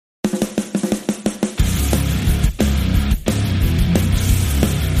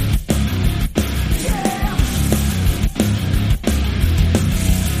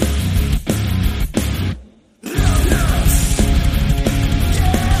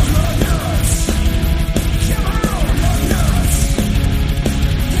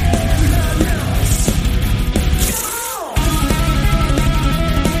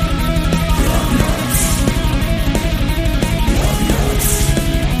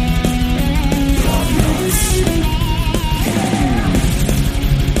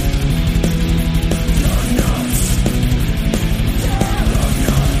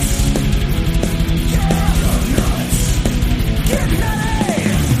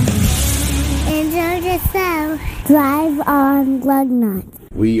Live on Lugnutz.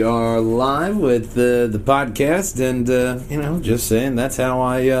 We are live with the podcast, and just saying that's how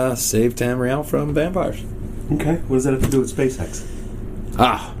I saved Tamriel from vampires. Okay, what does that have to do with SpaceX?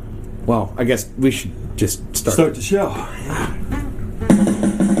 Well, I guess we should just start the show.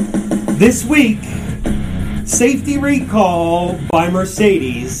 This week, safety recall by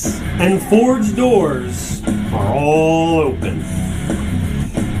Mercedes and Ford's doors are all open.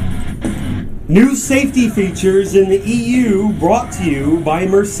 New safety features in the EU brought to you by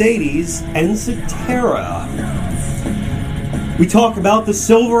Mercedes and Cetera. We talk about the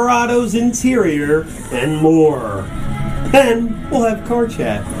Silverado's interior and more. Then we'll have car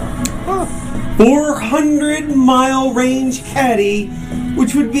chat. 400-mile range caddy,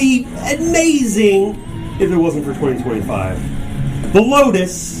 which would be amazing if it wasn't for 2025. The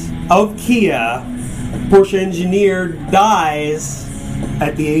Lotus of Kia, Porsche engineer, dies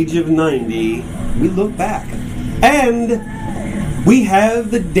at the age of 90. We look back. And we have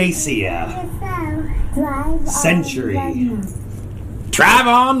the Dacia Century. Drive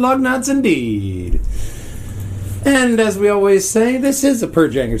on Lugnutz indeed. And as we always say, this is a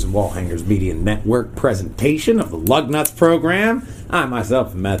Purge Hangers and Wall Hangers Media Network presentation of the Lugnutz program. I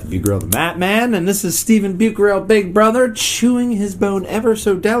myself am Matthew Bucarell, the Mat Man, and this is Stephen Bucarell, Big Brother, chewing his bone ever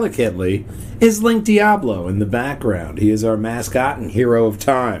so delicately, is Link Diablo in the background. He is our mascot and hero of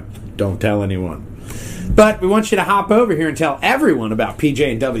time. Don't tell anyone. But we want you to hop over here and tell everyone about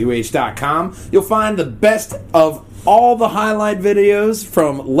pjandwh.com. You'll find the best of all the highlight videos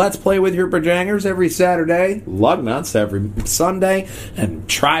from Let's Play with Your Purjangers every Saturday, Lugnutz every Sunday, and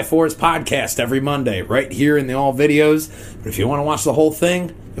Triforce Podcast every Monday, right here in the all videos. But if you want to watch the whole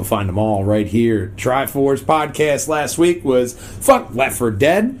thing, you'll find them all right here. Triforce Podcast last week was Fuck Left 4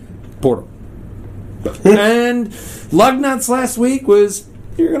 Dead, Portal. And Lugnutz last week was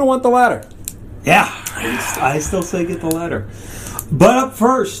You're Going to Want the Ladder. Yeah, I still say get the ladder. But up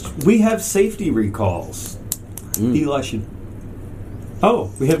first, we have safety recalls. Eli should...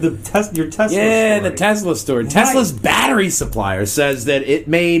 Oh, we have your Tesla story. Yeah, the Tesla story. Right. Tesla's battery supplier says that it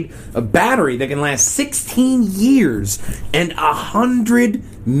made a battery that can last 16 years and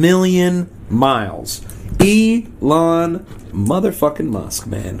 100 million miles. Elon motherfucking Musk,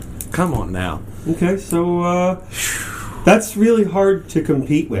 man. Come on now. Okay, so that's really hard to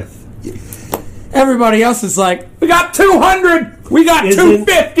compete with. Everybody else is like, we got 200! We got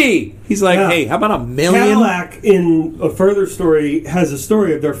 250! He's like, hey, how about a million? Cadillac, in a further story, has a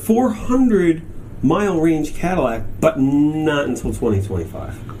story of their 400-mile range Cadillac, but not until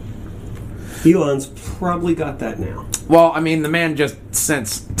 2025. Elon's probably got that now. Well, I mean, the man just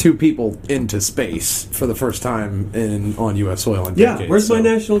sent two people into space for the first time on U.S. soil in decades. Yeah, where's my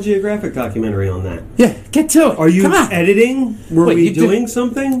National Geographic documentary on that? Yeah, get to it. Are you editing? Were we doing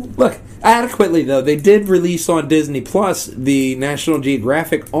something? Look, adequately, though, they did release on Disney Plus the National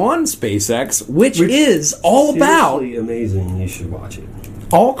Geographic on SpaceX, which is all about... amazing. You should watch it.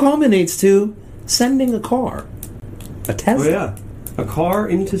 All culminates to sending a car. A Tesla. Oh, yeah. A car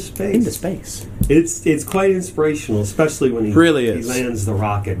into space. Into space. It's quite inspirational, especially when he lands the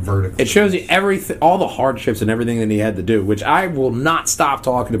rocket vertically. It shows you all the hardships and everything that he had to do, which I will not stop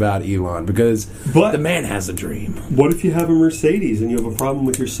talking about Elon, because the man has a dream. What if you have a Mercedes and you have a problem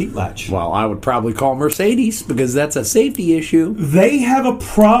with your seat latch? Well, I would probably call Mercedes, because that's a safety issue. They have a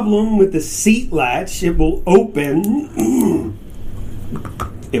problem with the seat latch. It will open...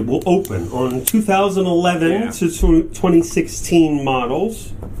 It will open on 2011 to 2016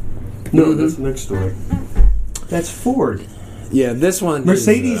 models. No, that's the next story. That's Ford. Yeah, this one.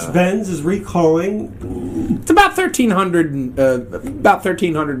 Mercedes-Benz is recalling. It's about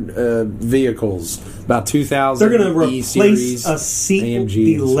 1,300 vehicles. About 2,000. They're going to replace a seat, AMGs.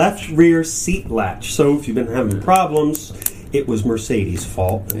 The left rear seat latch. So if you've been having problems, it was Mercedes'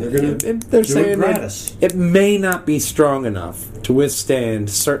 fault, and they're going to do it gratis. It may not be strong enough to withstand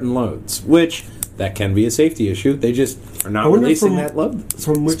certain loads, which that can be a safety issue. They just are not releasing that load.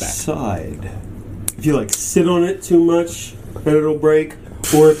 From which side? If you sit on it too much, then it'll break.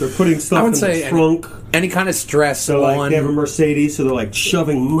 Or if they're putting stuff in the trunk. Any kind of stress so they have a Mercedes, so they're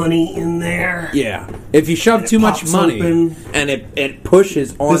shoving money in there. Yeah. If you shove too much money and it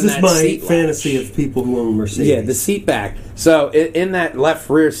pushes on that seat. This is my fantasy of people who own Mercedes. Yeah, the seat back. So in that left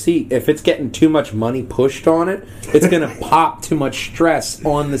rear seat, if it's getting too much money pushed on it, it's going to pop too much stress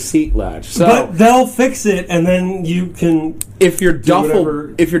on the seat latch. So, but they'll fix it, and then you can. If your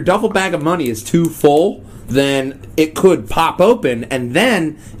duffel bag of money is too full, then it could pop open, and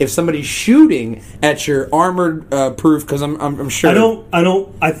then if somebody's shooting at your armored proof, because I'm sure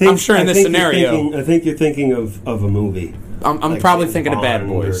I think I'm sure in this scenario, I think you're thinking of a movie. I'm Like probably James thinking of Bad Bond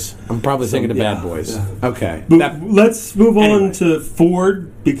Boys. I'm probably thinking of Bad Boys. Yeah. Okay. But let's move on Anyway. to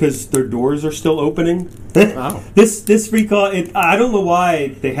Ford because their doors are still opening. Oh. This recall, I don't know why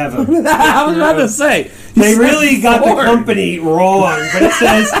they have a. I was about to say. They really got the company wrong, but it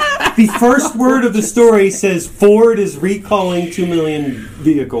says the first word of the story says Ford is recalling 2 million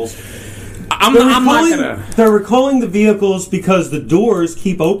vehicles. I'm not gonna. They're recalling the vehicles because the doors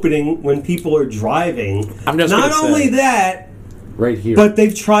keep opening when people are driving. I'm just not gonna only say, that, right here. but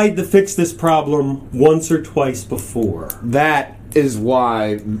they've tried to fix this problem once or twice before. That is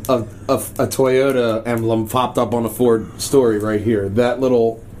why a Toyota emblem popped up on a Ford story right here. That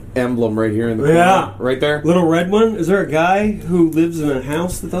little emblem right here in the corner. Right there. Little red one. Is there a guy who lives in a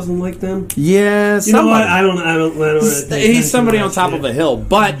house that doesn't like them? Yeah, You know what? I don't He's somebody on top of a hill,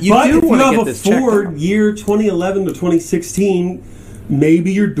 but you do if you want to have get a this checked Ford out. year 2011 to 2016,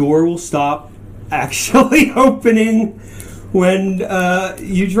 maybe your door will stop actually opening when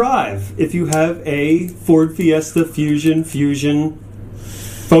you drive. If you have a Ford Fiesta, Fusion,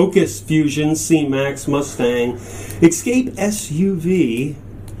 Focus, Fusion, C-Max, Mustang, Escape SUV,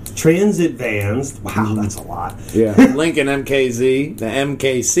 Transit vans. Wow, that's a lot. Yeah, Lincoln MKZ, the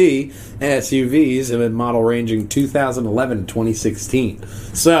MKC SUVs have been model ranging 2011 to 2016.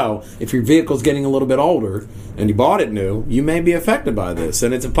 So, if your vehicle's getting a little bit older and you bought it new, you may be affected by this.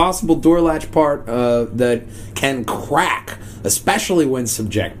 And it's a possible door latch part that can crack, especially when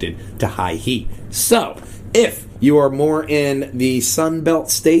subjected to high heat. So, if you are more in the Sun Belt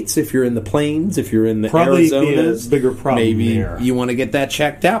states, if you're in the plains, if you're in the Probably Arizonas, be a bigger problem maybe there. you want to get that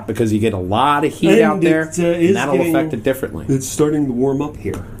checked out because you get a lot of heat And out there, it, and that'll affect it differently. It's starting to warm up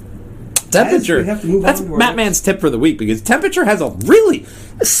here. Temperature. we have to move That's on to our Matt Man's tip for the week because temperature has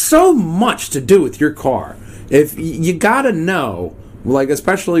so much to do with your car. If you got to know, like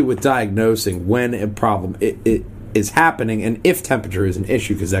especially with diagnosing when a problem it is happening and if temperature is an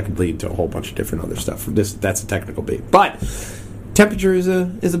issue, because that could lead to a whole bunch of different other stuff. That's a technical beat, but temperature is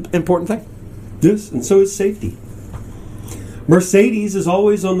an important thing. Yes, and so is safety. Mercedes is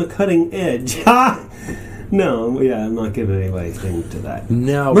always on the cutting edge. No, yeah, I'm not giving anything to that.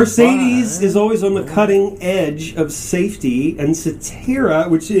 No, Mercedes is always on the cutting edge of safety, and Cetera,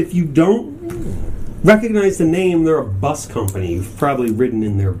 which if you don't recognize the name, they're a bus company. You've probably ridden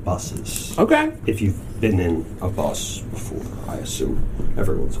in their buses. Okay. If you've been in a bus before, I assume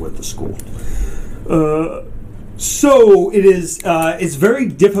everyone's went to school. So it is. It's very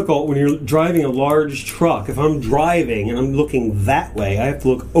difficult when you're driving a large truck. If I'm driving and I'm looking that way, I have to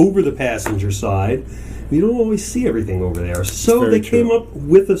look over the passenger side. You don't always see everything over there. So they came up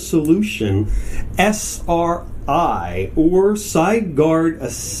with a solution, SRI, or Side Guard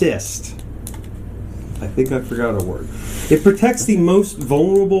Assist. I think I forgot a word. It protects the most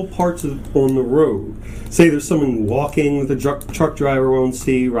vulnerable parts on the road. Say there's someone walking that the truck driver won't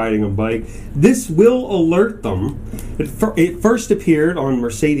see, riding a bike. This will alert them. It first appeared on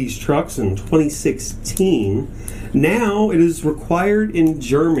Mercedes trucks in 2016. Now it is required in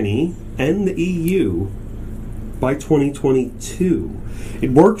Germany and the EU by 2022. It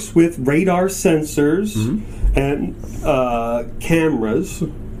works with radar sensors and cameras.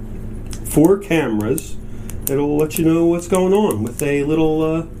 4 cameras. It'll let you know what's going on with a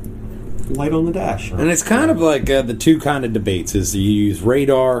little light on the dash. And it's kind of like the two kind of debates: is you use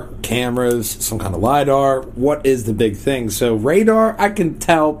radar, cameras, some kind of lidar. What is the big thing? So radar, I can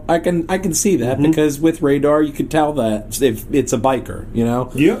tell, I can see that because with radar, you can tell that if it's a biker, you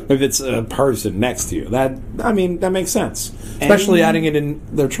know, if it's a person next to you. That makes sense, especially adding it in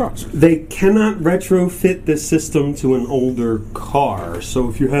their trucks. They cannot retrofit the system to an older car. So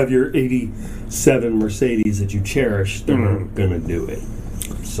if you have your '87 Mercedes that you cherish, they're not going to do it.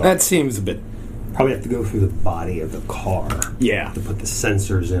 So That seems a bit. probably have to go through the body of the car. Yeah. To put the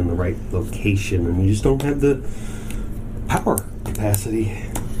sensors in the right location, and you just don't have the power capacity.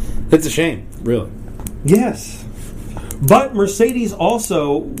 It's a shame, really. Yes. But Mercedes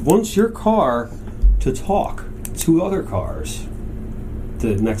also wants your car to talk to other cars.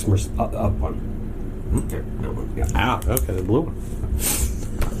 The next up one. There, that one. Yeah. Ah, okay, the blue one.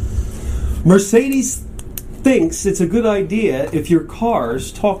 Mercedes thinks it's a good idea if your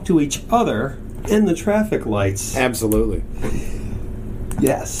cars talk to each other and the traffic lights. Absolutely.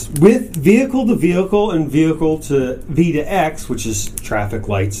 Yes. With vehicle to vehicle and vehicle to V to X, which is traffic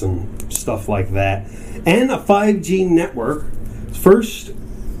lights and stuff like that, and a 5G network. First,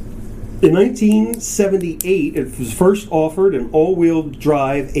 in 1978, it was first offered an all-wheel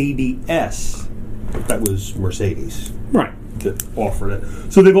drive ABS. That was Mercedes. Right. That offered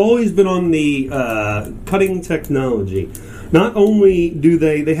it. So they've always been on the cutting technology. Not only do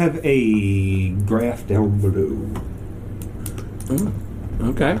they have a graph down below.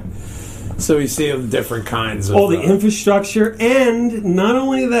 Okay. So we see the different kinds of... all the infrastructure, and not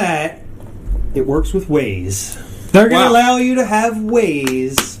only that, it works with Waze. They're going to allow you to have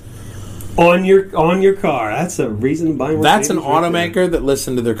Waze on your car. That's a reason to buy Mercedes. That's an automaker that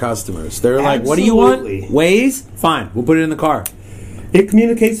listened to their customers. They're like, what do you want? Waze? Fine, we'll put it in the car. It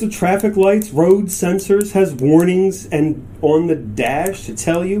communicates with traffic lights, road sensors, has warnings and on the dash to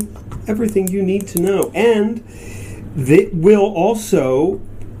tell you everything you need to know. And it will also...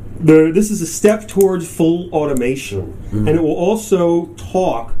 this is a step towards full automation, and it will also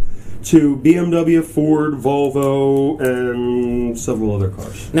talk to BMW, Ford, Volvo, and several other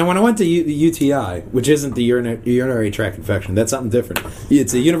cars. Now, when I went to UTI, which isn't the urinary tract infection, that's something different.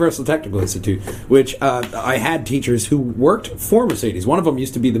 It's a Universal Technical Institute, which I had teachers who worked for Mercedes. One of them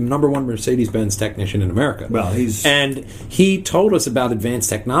used to be the #1 Mercedes-Benz technician in America. Well, and he told us about advanced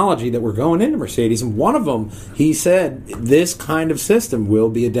technology that were going into Mercedes, and one of them, he said, this kind of system will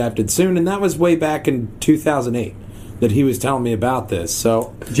be adapted soon, and that was way back in 2008. That he was telling me about this.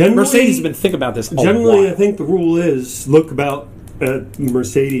 So Mercedes has been thinking about this a Generally, while. I think the rule is look about at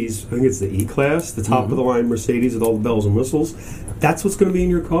Mercedes. I think it's the E-Class, the top of the line Mercedes with all the bells and whistles. That's what's going to be in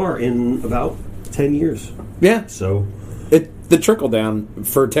your car in about 10 years. Yeah. So the trickle down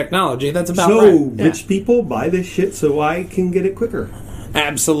for technology. That's about right. So rich people buy this shit so I can get it quicker.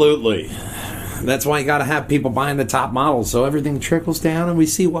 Absolutely. That's why you got to have people buying the top models so everything trickles down and we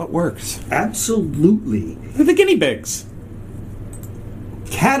see what works. Absolutely. They're the guinea pigs.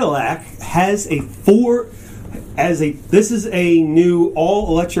 Cadillac has this is a new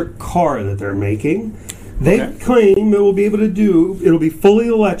all-electric car that they're making. They claim it'll be fully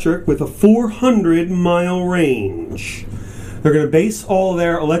electric with a 400-mile range. They're going to base all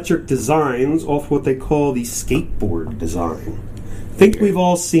their electric designs off what they call the skateboard design. I think we've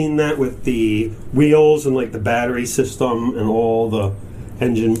all seen that with the wheels and like the battery system and all the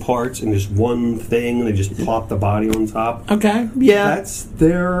engine parts in just one thing, and they just plop the body on top. Okay, yeah. That's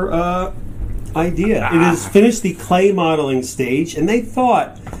their idea. It has finished the clay modeling stage, and they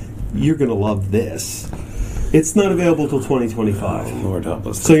thought, you're going to love this. It's not available till 2025. Lord help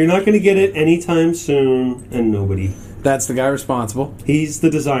us. So you're not going to get it anytime soon, and nobody. That's the guy responsible. He's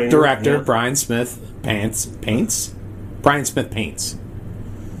the designer. Director, Brian Smith Paints? Brian Smith Paints.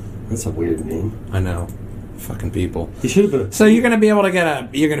 That's a weird name. I know. Fucking people. He should have been. So you're gonna be able to get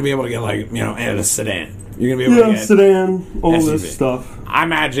like, a sedan. You're gonna be able to get sedan, all SUV. this stuff. I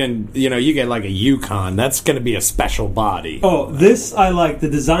imagine, you get like a Yukon. That's gonna be a special body. Oh, this I like. The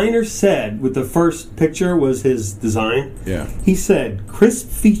designer said, with the first picture was his design. Yeah. He said, crisp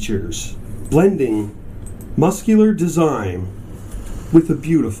features, blending muscular design with a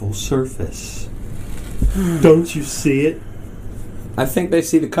beautiful surface. Don't you see it? I think they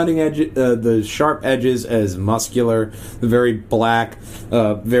see the cutting edge, the sharp edges as muscular, the very black,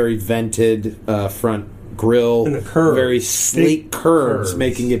 very vented front grille, and the curves, very sleek curves,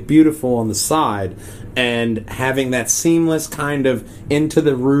 making it beautiful on the side, and having that seamless kind of into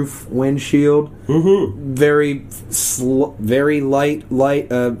the roof windshield. Mm-hmm. Very light,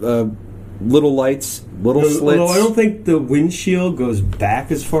 little lights, little slits. Although I don't think the windshield goes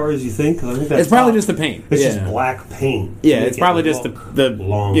back as far as you think. 'Cause I think that's it's probably just the paint. It's just black paint. Yeah, it's probably just the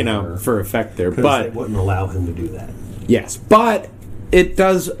longer, for effect there. But they wouldn't allow him to do that. Yes, but it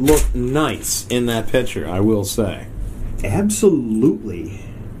does look nice in that picture, I will say. Absolutely.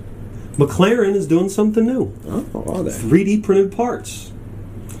 McLaren is doing something new. Oh, are they? 3D printed parts.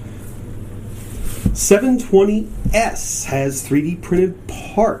 720S has 3D printed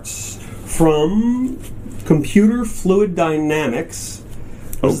parts from Computer Fluid Dynamics.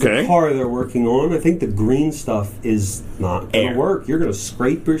 This is the car they're working on. I think the green stuff is not going to work. You're going to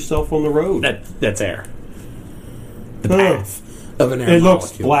scrape yourself on the road. That's air. The path of an air It molecule.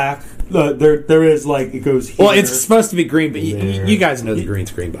 looks black. There is like, it goes here. Well, it's supposed to be green, but you guys know the green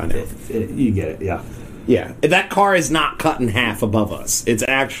screen by now. You get it, yeah. Yeah, that car is not cut in half above us. It's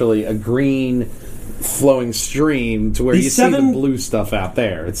actually a green flowing stream to where you see the blue stuff out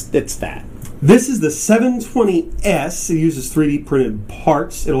there. It's that. This is the 720S. It uses 3D printed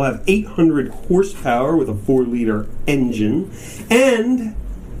parts. It'll have 800 horsepower with a 4-liter engine. And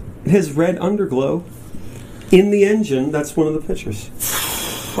it has red underglow in the engine. That's one of the pictures.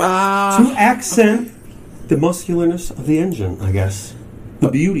 To accent the muscularness of the engine, I guess.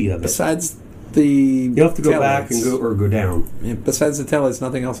 The beauty of it. Besides the you'll have to go back and go down. Yeah, besides the taillights,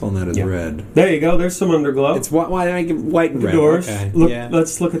 nothing else on that is red. There you go. There's some underglow. It's why did I make it white and the red? Doors. Okay. Look,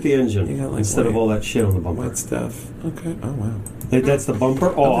 let's look at the engine instead white, of all that shit on the bumper. White stuff. Okay. Oh wow. That's the bumper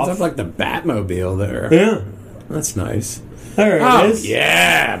off. It's like the Batmobile there. Yeah. That's nice. There it is.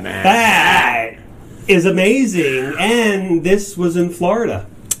 Yeah, man. Hey. is amazing, and this was in Florida.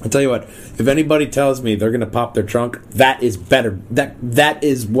 I tell you what, if anybody tells me they're going to pop their trunk, that is better. That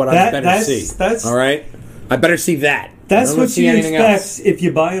is what I better see. All right? I better see that. That's what you expect if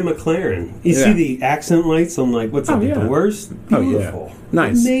you buy a McLaren. You see the accent lights on, like, what's up, the doors? Beautiful. Oh, yeah.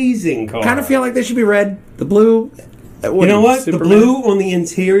 Nice. Amazing car. Kind of feel like they should be red. The blue... You know what? Superman? The blue on the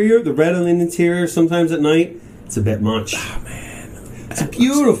interior, the red on the interior, sometimes at night, it's a bit much. Oh, man. It's a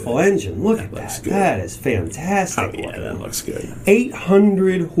beautiful engine. Look at that. That is fantastic. Oh, yeah, that looks good.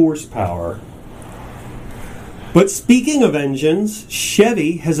 800 horsepower. But speaking of engines,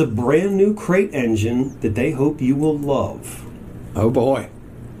 Chevy has a brand new crate engine that they hope you will love. Oh, boy.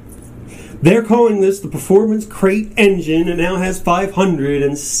 They're calling this the Performance Crate Engine. It now has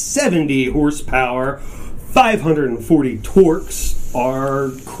 570 horsepower. 540 torques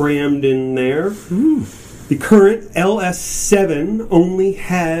are crammed in there. The current LS7 only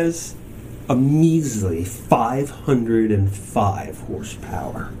has a measly 505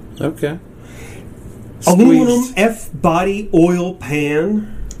 horsepower. Okay. Aluminum F-body oil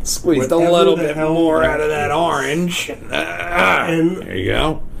pan. Squeezed a little bit more out of that orange. And there you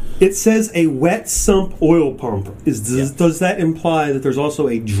go. It says a wet sump oil pump. Does that imply that there's also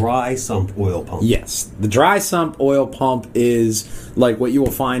a dry sump oil pump? Yes. The dry sump oil pump is like what you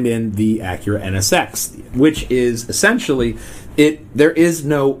will find in the Acura NSX, which is essentially there is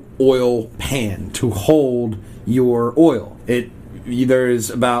no oil pan to hold your oil.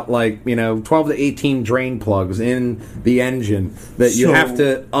 There's about 12 to 18 drain plugs in the engine that you have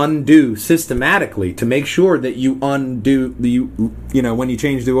to undo systematically to make sure that you undo when you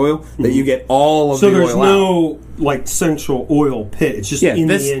change the oil that you get all of the oil out. So there's no central oil pit. It's just in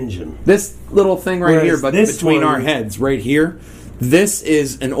the engine. This little thing right here, but between our heads right here, this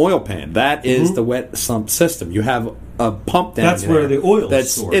is an oil pan. That is the wet sump system. You have a pump down. That's where the oil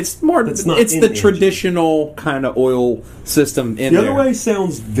is stored. It's more. It's the traditional kind of oil system in there. The other way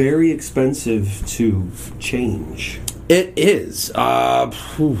sounds very expensive to change. It is.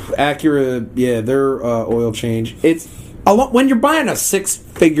 Acura, their oil change. It's a lot when you're buying a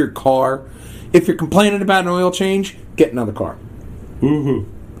 6-figure car. If you're complaining about an oil change, get another car.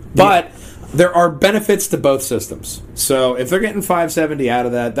 But there are benefits to both systems. So if they're getting 570 out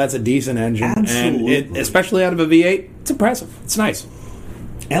of that, that's a decent engine. Absolutely. And especially out of a V8, it's impressive. It's nice.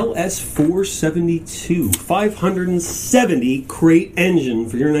 LS472, 570 crate engine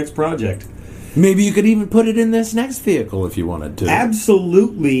for your next project. Maybe you could even put it in this next vehicle if you wanted to.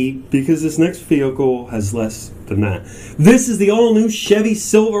 Absolutely, because this next vehicle has less than that. This is the all-new Chevy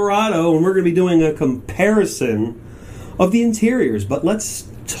Silverado, and we're going to be doing a comparison of the interiors. But let's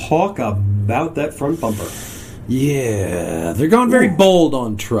talk about that front bumper. Yeah, they're going very bold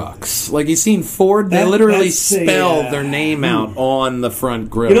on trucks. Like you've seen Ford, they literally spell their name out on the front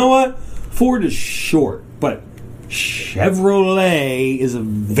grille. You know what? Ford is short, but Chevrolet is a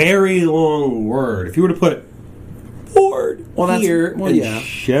very long word. If you were to put Ford here and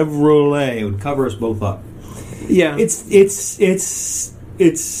Chevrolet, it would cover us both up. Yeah, it's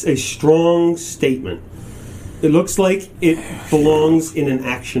a strong statement. It looks like it belongs in an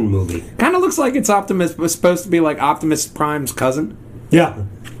action movie. Kind of looks like it's was supposed to be like Optimus Prime's cousin. Yeah.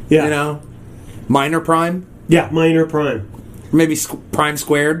 Minor Prime. Yeah, Minor Prime. Maybe Prime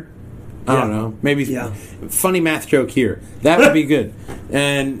Squared. I don't know. Maybe funny math joke here. That would be good.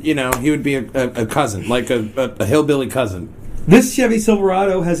 And he would be a cousin, like a hillbilly cousin. This Chevy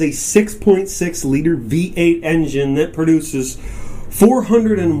Silverado has a 6.6 liter V8 engine that produces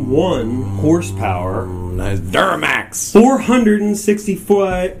 401 horsepower. Nice. Duramax.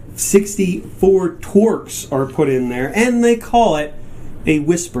 464 torques are put in there, and they call it a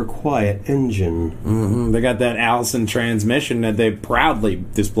whisper quiet engine. They got that Allison transmission that they proudly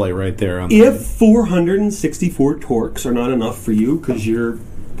display right there. If 464 torques are not enough for you because you're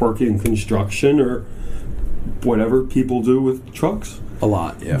working in construction or whatever people do with trucks, a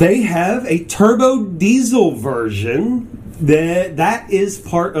lot, yeah. They have a turbo diesel version. That is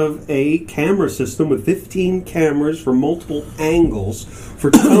part of a camera system with 15 cameras for multiple angles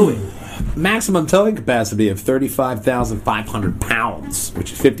for towing. Maximum towing capacity of 35,500 pounds,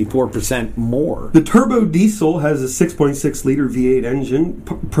 which is 54% more. The turbo diesel has a 6.6 liter V8 engine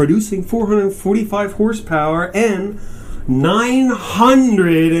producing 445 horsepower and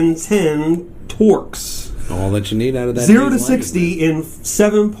 910 torques. All that you need out of that. 0 to 60 in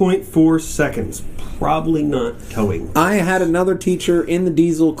 7.4 seconds. Probably not towing. I had another teacher in the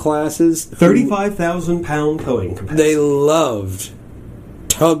diesel classes. 35,000 pound towing capacity. They loved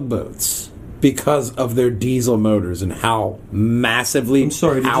tugboats because of their diesel motors and how massively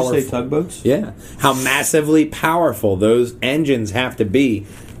powerful. Did you say tugboats? Yeah. How massively powerful those engines have to be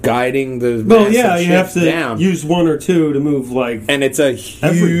guiding the Well, massive yeah, you have ships to down. use one or two to move, like... And it's a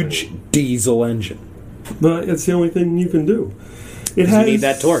huge everything. diesel engine. But it's the only thing you can do. It You need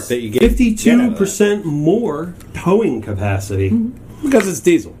that torque that you get. 52% more towing capacity. Because it's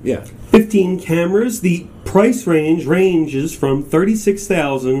diesel, yeah. 15 cameras. The price ranges from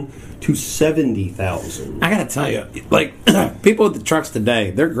 $36,000 to $70,000. I gotta tell you, like, people with the trucks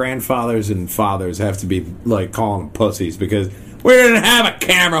today, their grandfathers and fathers have to be, like, calling them pussies because we didn't have a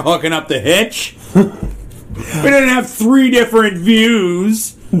camera hooking up the hitch. We didn't have 3 different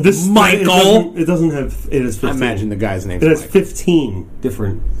views. Michael. It doesn't have. It is 15. I imagine the guy's name. It has 15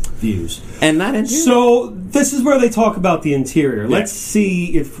 different views. And that interior. So this is where they talk about the interior. Yeah. Let's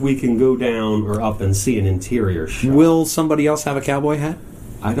see if we can go down or up and see an interior shot. Will somebody else have a cowboy hat?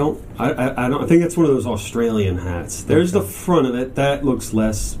 I don't. I think it's one of those Australian hats. There's the front of it. That looks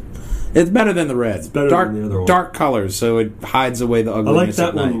less. It's better than the red. It's better than the other one. Dark colors, so it hides away the I ugliness.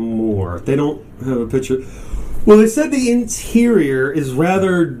 like that one more. They don't have a picture. Well, they said the interior is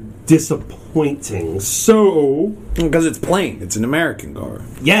rather disappointing. So, because it's plain, it's an American car.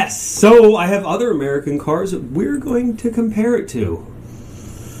 Yes. So I have other American cars that we're going to compare it to.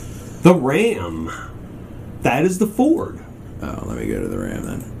 The Ram. That is the Ford. Oh, let me go to the Ram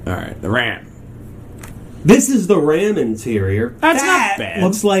then. All right, the Ram. This is the Ram interior. That's that not bad.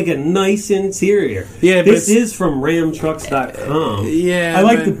 Looks like a nice interior. Yeah, this is from RamTrucks.com. Yeah, I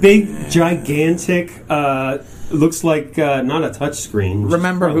like the big, gigantic. Looks like not a touchscreen.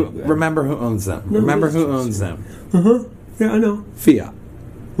 Remember who owns them. No, remember who owns them. Yeah, I know. Fiat.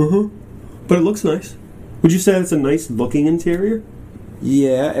 But it looks nice. Would you say it's a nice looking interior?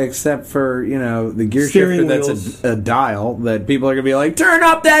 Yeah, except for, the gear Steering shifter wheels. that's a dial that people are going to be like, turn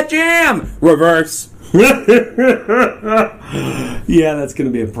up that jam! Reverse. Yeah, that's going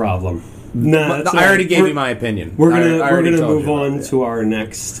to be a problem. Nah, I already gave you my opinion. We're gonna move you on to our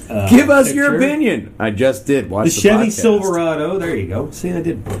next. Give us picture. your opinion. I just did. Watch The Chevy podcast. Silverado. There you go. See, I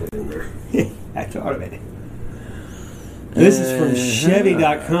did put it in there. I thought of it. This is from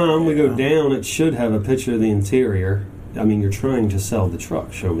Chevy.com. We go down. It should have a picture of the interior. I mean, you're trying to sell the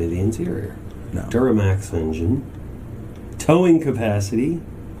truck. Show me the interior. No. Duramax engine. Towing capacity.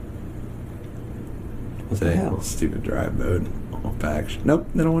 What the hell? Stupid drive mode. Off action. Nope,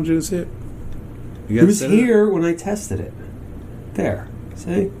 they don't want you to see it. It was here when I tested it. There.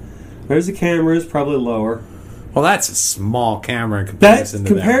 See? There's the cameras, probably lower. Well, that's a small camera in comparison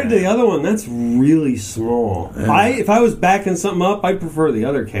compared to the other one, that's really small. Yeah. If I was backing something up, I'd prefer the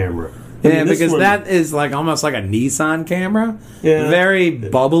other camera. Yeah, because that is like almost like a Nissan camera. Yeah. Very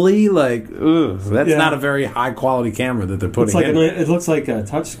bubbly, like, ugh. That's not a very high quality camera that they're putting in. It looks like a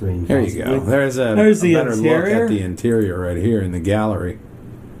touchscreen. There you go. There's a the better interior. look at the interior right here in the gallery.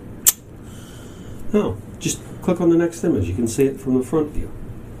 Oh, just click on the next image. You can see it from the front view.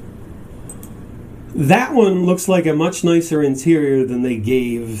 That one looks like a much nicer interior than they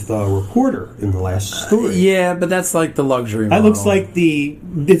gave the Reporter in the last story. Yeah, but that's like the luxury model. That looks like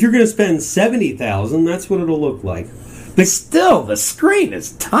if you're going to spend $70,000, that's what it'll look like. Still, the screen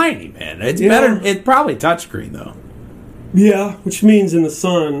is tiny, man. It's better. It's probably touchscreen though. Yeah, which means in the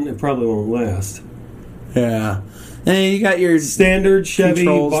sun it probably won't last. Yeah, and you got your standard Chevy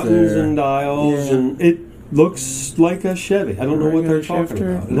buttons there. and dials, and it looks like a Chevy. I don't know what they're talking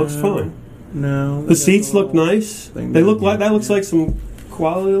about. It looks fine. No, the seats look nice. They look like that looks like some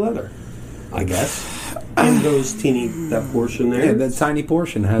quality leather, I guess. And that portion there. Yeah, that tiny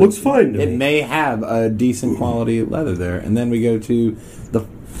portion looks fine to me. It may have a decent quality leather there, and then we go to the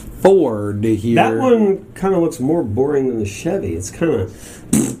Ford here. That one kind of looks more boring than the Chevy. It's kind of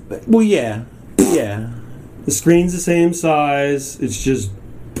yeah. The screen's the same size. It's just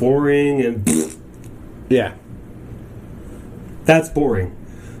boring and yeah. That's boring.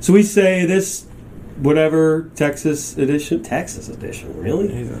 So we say this, whatever, Texas edition,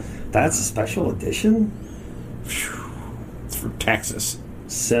 really? That's a special edition? It's for Texas.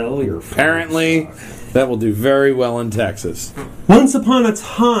 Sell your Apparently, that will do very well in Texas. Once upon a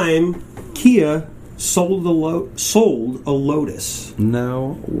time, Kia sold a Lotus.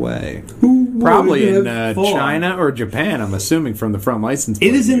 No way. Who Probably in thought? China or Japan, I'm assuming, from the front license plate.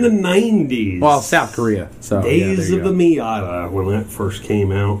 It is in the 90s. Well, South Korea. So Days of the Miata, when that first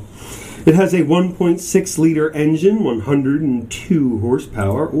came out. It has a 1.6-liter engine, 102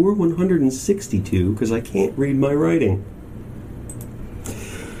 horsepower, or 162, because I can't read my writing.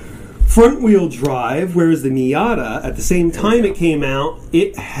 Front-wheel drive, whereas the Miata, at the same time it came out,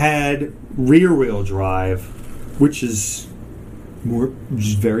 it had rear-wheel drive, which is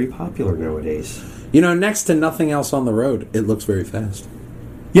very popular nowadays. Next to nothing else on the road, it looks very fast.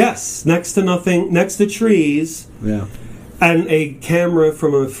 Yes, next to nothing, next to trees. Yeah. And a camera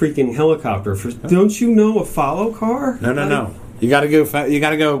from a freaking helicopter. Don't you know a follow car? No. You got to go. You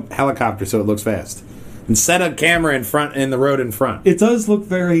got to go helicopter so it looks fast. And set a camera in the road in front. It does look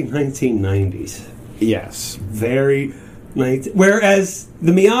very 1990s. Yes, very. Whereas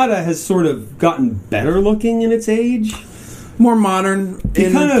the Miata has sort of gotten better looking in its age. More modern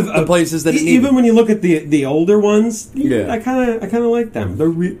in the places that it needed. Even when you look at the older ones, yeah. I kind of like them.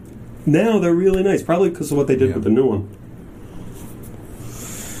 Now they're really nice, probably because of what they did with the new one.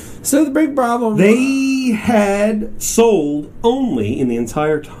 So the big problem... They had sold only, in the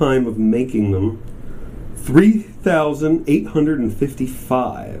entire time of making them,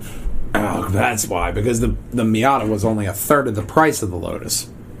 3,855. Oh, that's why. Because the Miata was only a third of the price of the Lotus.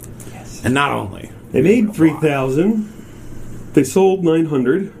 Yes. And not only. They made 3,000. They sold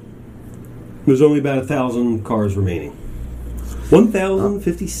 900. There's only about 1,000 cars remaining.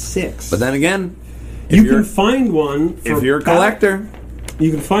 1,056. But then again... You can find one... If you're a collector...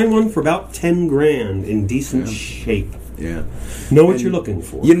 You can find one for about 10 grand in decent shape. Yeah. Know what you're looking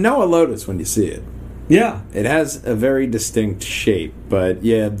for. You know a Lotus when you see it. Yeah. It has a very distinct shape, but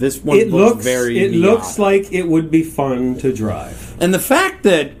yeah, this one looks very It Miata. looks like it would be fun to drive. And the fact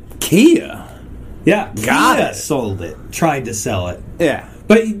that Kia... Yeah, got Kia it. sold it. Tried to sell it. Yeah.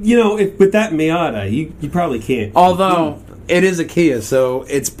 But, with that Miata, you probably can't. Although, it is a Kia, so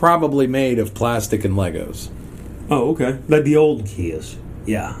it's probably made of plastic and Legos. Oh, okay. Like the old Kias.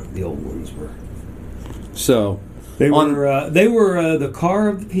 Yeah, the old ones were. So... They were the car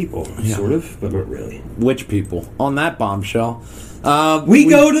of the people, sort of, but not really. Which people? On that bombshell. We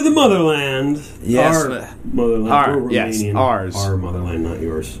go to the motherland. Yes. Our motherland. Yes, ours. Our motherland, not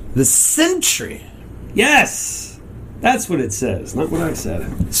yours. The Century. Yes! That's what it says, not what I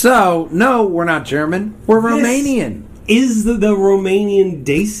said. So, no, we're not German. We're Romanian. Is the Romanian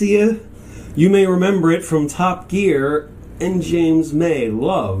Dacia? You may remember it from Top Gear, and James May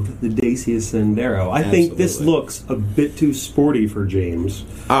loved the Dacia Sandero. I think this looks a bit too sporty for James.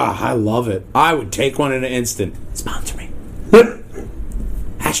 I love it. I would take one in an instant. Sponsor me.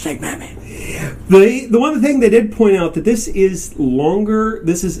 Hashtag Mammy. The one thing they did point out that this is longer.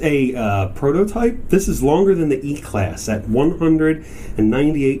 This is a prototype. This is longer than the E-Class at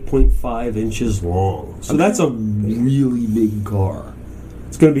 198.5 inches long. So that's a really big car.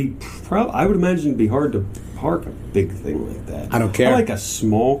 It's going to be I would imagine it'd be hard to park a big thing like that. I don't care. I like a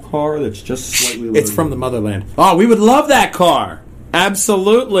small car that's just slightly loaded. It's from the motherland. Oh, we would love that car.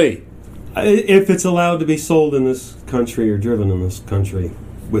 Absolutely. If it's allowed to be sold in this country or driven in this country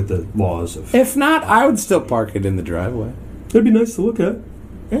with the laws of... If not, I would still park it in the driveway. It'd be nice to look at.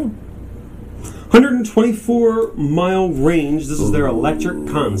 Yeah. 124-mile range. This is their electric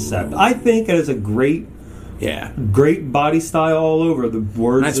concept. I think it is a great body style all over. The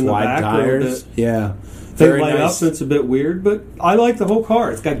words nice in the wide back tires. Yeah. They Very light nice. up and it's a bit weird, but I like the whole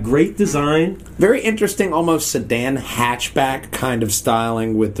car. It's got great design. Very interesting, almost sedan hatchback kind of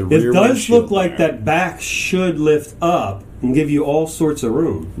styling with the rear It does windshield look like that back should lift up and give you all sorts of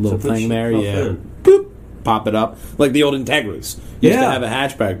room. little to put thing there, stuff yeah. in. Boop. Pop it up. Like the old Integras. Used to have a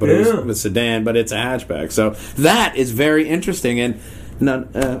hatchback, but it was a sedan, but it's a hatchback. So that is very interesting, and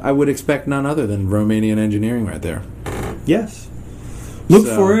I would expect none other than Romanian engineering right there. Yes. Look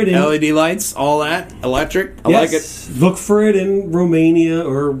for it in... LED lights, all that, electric. I like it. Look for it in Romania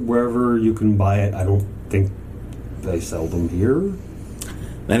or wherever you can buy it. I don't think they sell them here.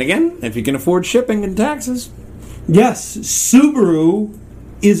 Then again, if you can afford shipping and taxes. Yes, Subaru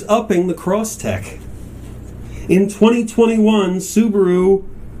is upping the Crosstech. In 2021, Subaru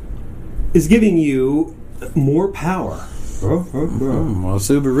is giving you more power. Well,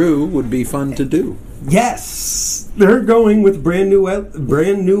 Subaru would be fun to do. Yes, they're going with brand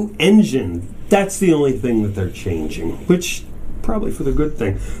new engine. That's the only thing that they're changing, which probably for the good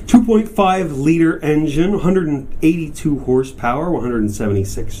thing. 2.5 liter engine, 182 horsepower,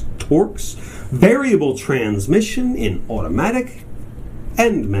 176 torques, variable transmission in automatic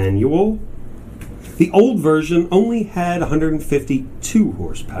and manual. The old version only had 152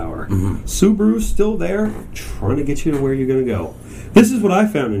 horsepower. Subaru's still there, trying to get you to where you're going to go. This is what I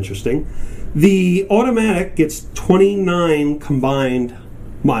found interesting. The automatic gets 29 combined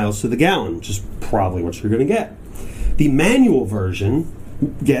miles to the gallon, which is probably what you're going to get. The manual version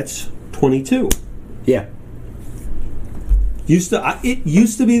gets 22. Yeah. It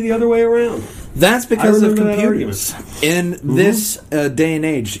used to be the other way around. That's because of remember that computers. In this day and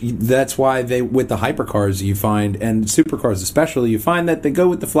age, that's why with the hypercars you find, and supercars especially, you find that they go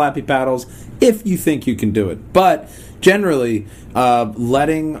with the flappy paddles if you think you can do it. But generally,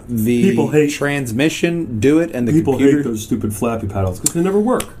 letting People the hate- transmission do it and the People computer... hate those stupid flappy paddles because they never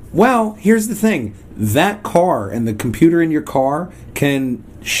work. Well, here's the thing. That car and the computer in your car can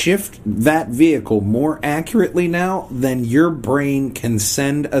shift that vehicle more accurately now than your brain can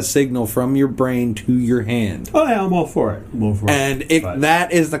send a signal from your brain to your hand. Oh, yeah, I'm all for it. And But-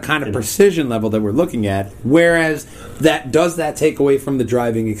 that is the kind of precision level that we're looking at. Whereas, does that take away from the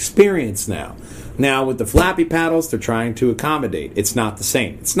driving experience now? Now, with the flappy paddles, they're trying to accommodate. It's not the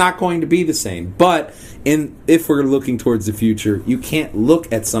same. It's not going to be the same. But if we're looking towards the future, you can't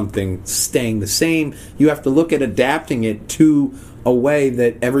look at something staying the same. You have to look at adapting it to a way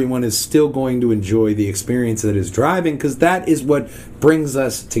that everyone is still going to enjoy the experience that is driving, because that is what brings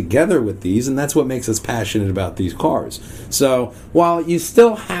us together with these, and that's what makes us passionate about these cars. So while you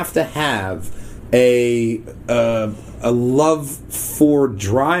still have to have a love for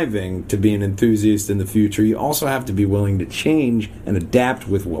driving to be an enthusiast in the future, you also have to be willing to change and adapt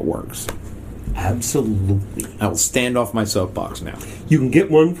with what works. Absolutely. I will stand off my soapbox now. You can get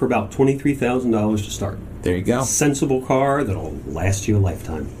one for about $23,000 to start. There you go. Sensible car that'll last you a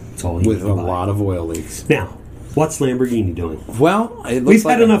lifetime. That's all you With need a to buy. lot of oil leaks. Now, what's Lamborghini doing? Well, it looks We've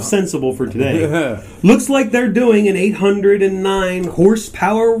like had enough sensible for today. Looks like they're doing an 809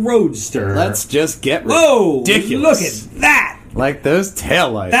 horsepower roadster. Let's just get Whoa! ridiculous. Look at that! Like those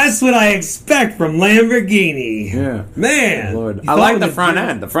taillights. That's what I expect from Lamborghini. Yeah. Man. Lord. You I like thought the of front it.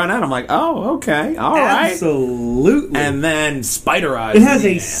 end. The front end, I'm like, oh, okay, all right. Absolutely. And then Spider Eyes. it has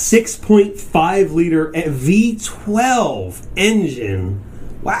a 6.5 liter V12 engine.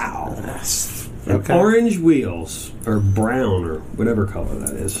 Wow. And Okay. orange wheels, or brown, or whatever color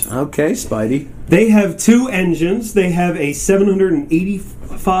that is. Okay, Spidey. They have two engines. They have a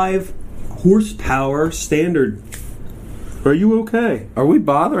 785 horsepower standard. Are you okay? Are we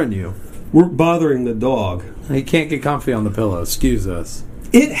bothering you? We're bothering the dog. He can't get comfy on the pillow. Excuse us.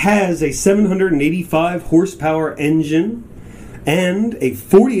 It has a 785 horsepower engine and a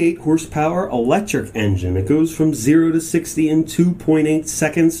 48 horsepower electric engine. It goes from 0 to 60 in 2.8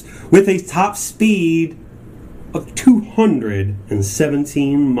 seconds with a top speed of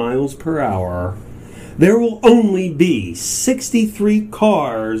 217 miles per hour. There will only be 63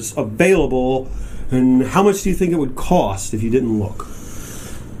 cars available. And how much do you think it would cost if you didn't look?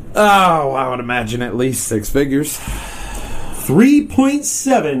 Oh, I would imagine at least six figures.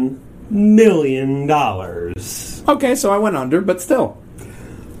 $3.7 million Okay, so I went under, but still.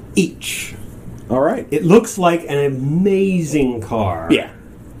 each. All right. It looks like an amazing car. Yeah.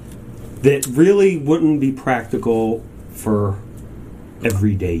 That really wouldn't be practical for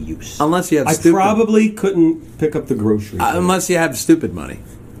everyday use. Unless you have I stupid... probably couldn't pick up the groceries. unless you have stupid money.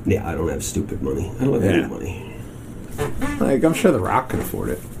 Yeah, I don't have stupid money. I don't have Yeah. any money. Like, I'm sure The Rock could afford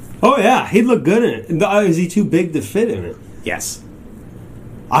it. Oh yeah, he'd look good in it. Is he too big to fit in it? Yes.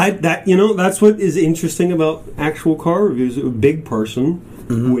 That's what is interesting about actual car reviews. A big person,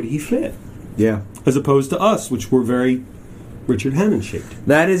 would he fit? Yeah. As opposed to us, which were very Richard Hammond shaped.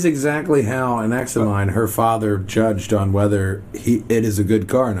 That is exactly how an ex of mine, her father, judged on whether it is a good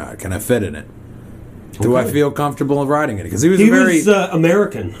car or not. Can I fit in it? Do I Okay. feel comfortable in it? Because he was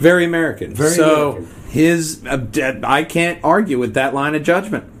American. very American. Very so American. his, I can't argue with that line of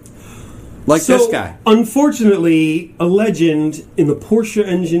judgment. Like So, this guy. Unfortunately, a legend in the Porsche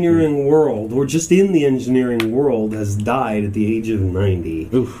engineering world, or just in the engineering world, has died at the age of 90.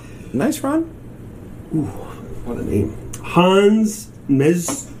 Oof. Nice run. What a name. Hans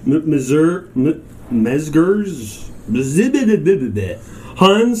Mezgers.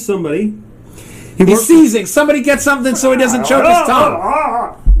 Hans somebody. He He's worked- seizing. Somebody get something so he doesn't choke his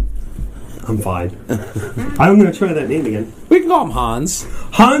tongue. I'm fine. I'm going to try that name again. We can call him Hans.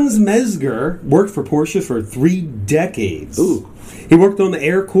 Hans Mezger worked for Porsche for 3 decades. Ooh. He worked on the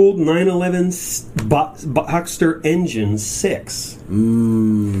air-cooled 911 Boxster Engine 6.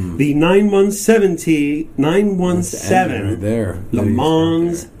 The 917 Right there. Le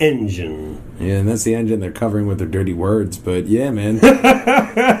Mans engine. Yeah, and that's the engine they're covering with their dirty words. But yeah, man.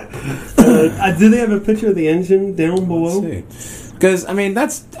 Do they have a picture of the engine down below? Because, I mean,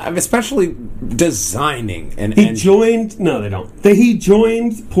 that's especially designing an He engine. joined... No, they don't. He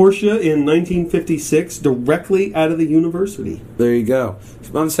joined Porsche in 1956 directly out of the university. There you go.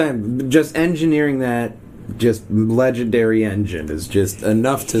 I'm saying, just engineering that just legendary engine is just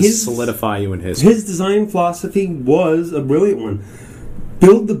enough to solidify you in history. His design philosophy was a brilliant one.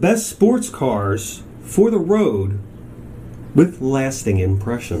 Build the best sports cars for the road with lasting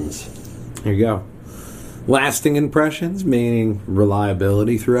impressions. There you go. Lasting impressions, meaning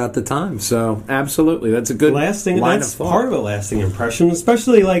reliability throughout the time. So, absolutely, that's a good Lasting, line that's of thought. part of a lasting impression,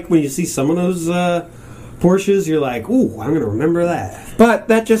 especially like when you see some of those Porsches, you're like, ooh, I'm going to remember that. But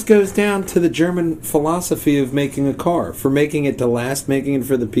that just goes down to the German philosophy of making a car, for making it to last, making it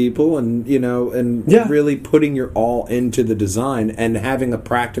for the people, and really putting your all into the design and having a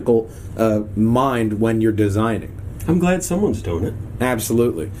practical mind when you're designing. I'm glad someone's doing it.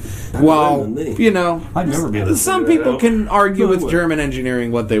 Absolutely. Well, I'd never be able to some figure people that out. can argue No, I with would. German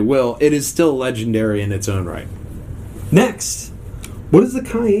engineering what they will. It is still legendary in its own right. Next, what is the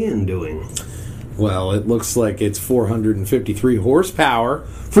Cayenne doing? Well, it looks like it's 453 horsepower.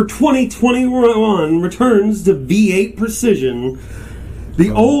 For 2021, returns to V8 precision.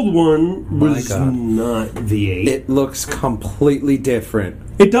 The old one was not V8. It looks completely different.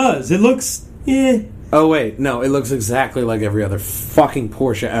 It does. It looks, Oh, wait. No, it looks exactly like every other fucking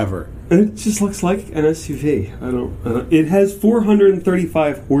Porsche ever. It just looks like an SUV. I don't. It has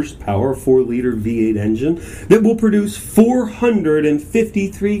 435 horsepower, 4-liter V8 engine that will produce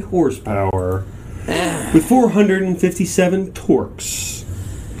 453 horsepower with 457 torques.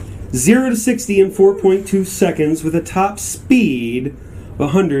 0 to 60 in 4.2 seconds with a top speed of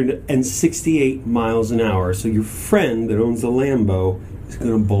 168 miles an hour. So your friend that owns the Lambo is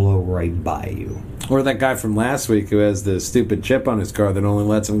going to blow right by you. Or that guy from last week who has the stupid chip on his car that only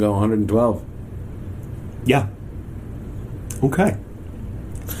lets him go 112. Yeah. Okay.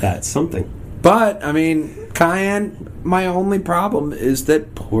 That's something. But, I mean, Cayenne, my only problem is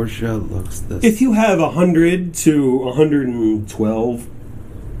that Porsche looks this. If you have $100,000 to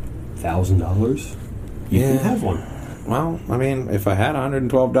 $112,000, you can have one. Well, I mean, if I had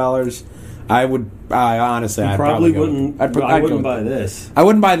 $112, I honestly, I probably wouldn't. I wouldn't buy this. I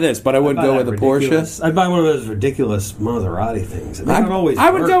wouldn't buy this, but I would go with a Porsche. I'd buy one of those ridiculous Maserati things. I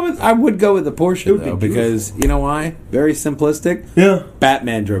would go with the Porsche though, because you know why? Very simplistic. Yeah.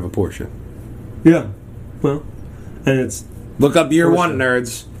 Batman drove a Porsche. Yeah. Well, and it's look up year Porsche. one,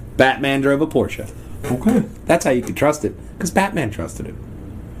 nerds. Batman drove a Porsche. Okay. That's how you could trust it, because Batman trusted it.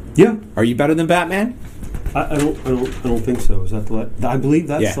 Yeah. Are you better than Batman? I don't think so. Is that the last? I believe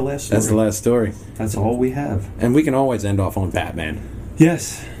that's the last story. That's the last story. That's all we have. And we can always end off on Batman.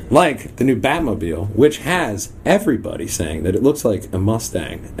 Yes. Like the new Batmobile, which has everybody saying that it looks like a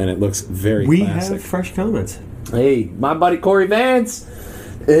Mustang, and it looks very classic. We have fresh comments. Hey, my buddy Corey Vance,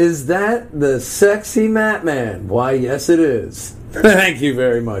 is that the sexy Matman? Why, yes, it is. Thank you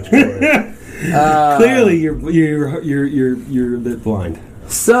very much, Corey. Clearly, you're a bit blind.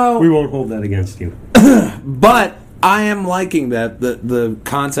 So we won't hold that against you. But I am liking that the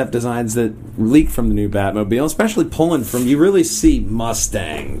concept designs that leak from the new Batmobile, especially pulling from, you really see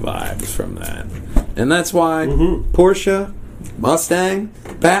Mustang vibes from that. And that's why Porsche, Mustang,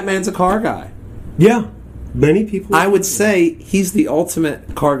 Batman's a car guy. Yeah. Many people. I would say he's the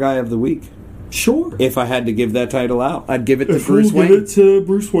ultimate car guy of the week. Sure. If I had to give that title out, I'd give it to If Bruce we'll Wayne. Give it to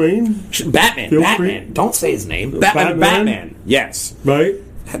Bruce Wayne. Batman. Don't say his name. Batman. Yes. Right.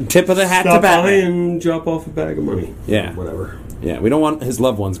 Tip of the hat Stop to Batman. by and drop off a bag of money. Yeah. Whatever. Yeah, we don't want his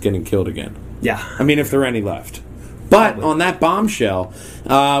loved ones getting killed again. Yeah. I mean, if there are any left. But on that bombshell,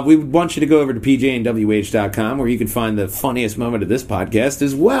 we want you to go over to pjnwh.com where you can find the funniest moment of this podcast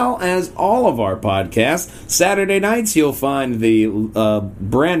as well as all of our podcasts. Saturday nights, you'll find the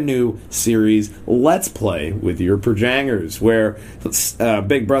brand new series Let's Play with your Perjangers, where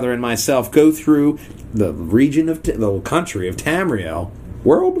Big Brother and myself go through the region of the country of Tamriel.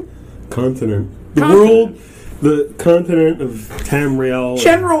 Continent. The continent of Tamriel.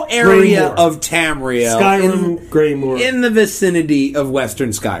 General area of Tamriel. Skyrim, Greymore. In the vicinity of Western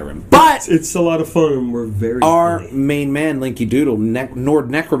Skyrim. But it's a lot of fun, and we're very our funny. main man, Linky Doodle,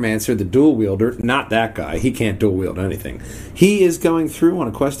 Nord Necromancer, the dual wielder, not that guy. He can't dual wield anything. He is going through on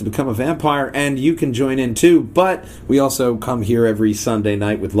a quest to become a vampire, and you can join in too. But we also come here every Sunday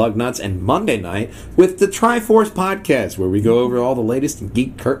night with Lugnutz and Monday night with the Triforce podcast, where we go over all the latest in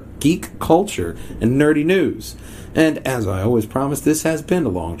geek culture and nerdy news. And as I always promise, this has been a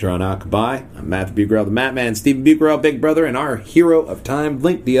long drawn out goodbye. I'm Matthew Bugrell, the Matman, Stephen Bugrell, Big Brother, and our hero of time,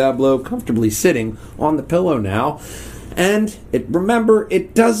 Link Diablo, comfortably sitting on the pillow now. And remember,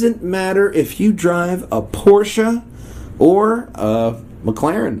 it doesn't matter if you drive a Porsche or a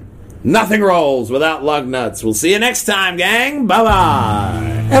McLaren. Nothing rolls without Lugnutz. We'll see you next time, gang.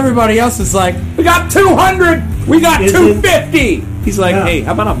 Bye-bye. Everybody else is like, we got 200! We got 250! He's like, hey,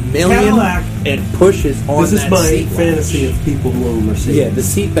 how about $1 million? Cadillac. And pushes on This is that my seat fantasy of people who own Mercedes. Yeah, the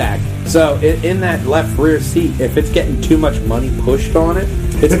seat back. So in that left rear seat, if it's getting too much money pushed on it,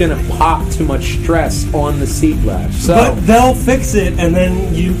 it's going to pop too much stress on the seat latch. So, but they'll fix it, and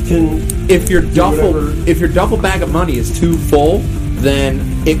then you can. If your duffel bag of money is too full, then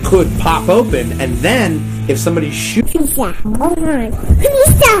it could pop open, and then if somebody shoots.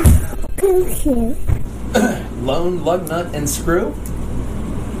 Lone, Lugnut, and Screw.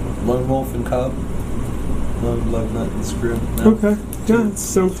 Lone Wolf and Cub. Lone, Lugnut, and Screw. No? Okay. Yeah, that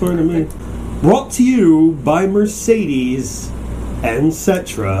sounds fine to me. Brought to you by Mercedes and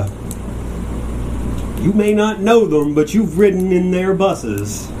Cetra. You may not know them, but you've ridden in their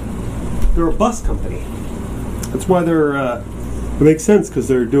buses. They're a bus company. That's why they're, it makes sense because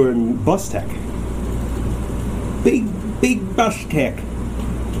they're doing bus tech. Big bus tech.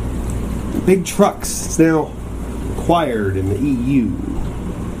 Big trucks. It's now acquired in the EU.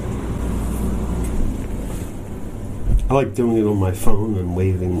 I like doing it on my phone and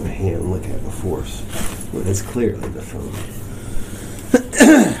waving my hand like I have a force. Well, it's clearly the phone.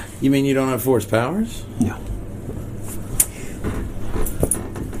 You mean you don't have force powers? No.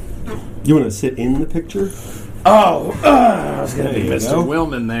 You want to sit in the picture? Oh, I was going to be There you Mr. go.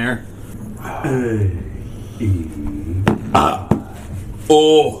 Willman there.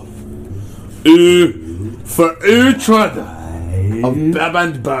 For Utrad of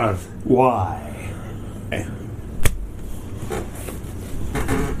Babandbar. Why?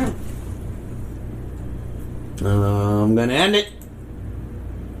 I'm going to end it.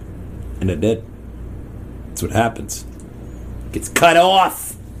 And it did. That's what happens. Gets cut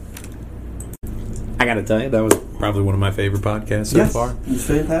off. I got to tell you, that was probably one of my favorite podcasts so far. It's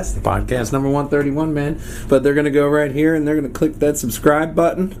fantastic. Podcast number 131, man. But they're going to go right here and they're going to click that subscribe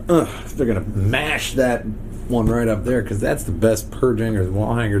button. They're going to mash that one right up there because that's the best Purge Hangers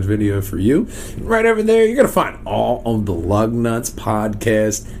Wall Hangers video for you. And right over there, you're going to find all of the Lugnutz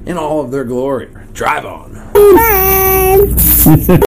podcast in all of their glory. Drive on.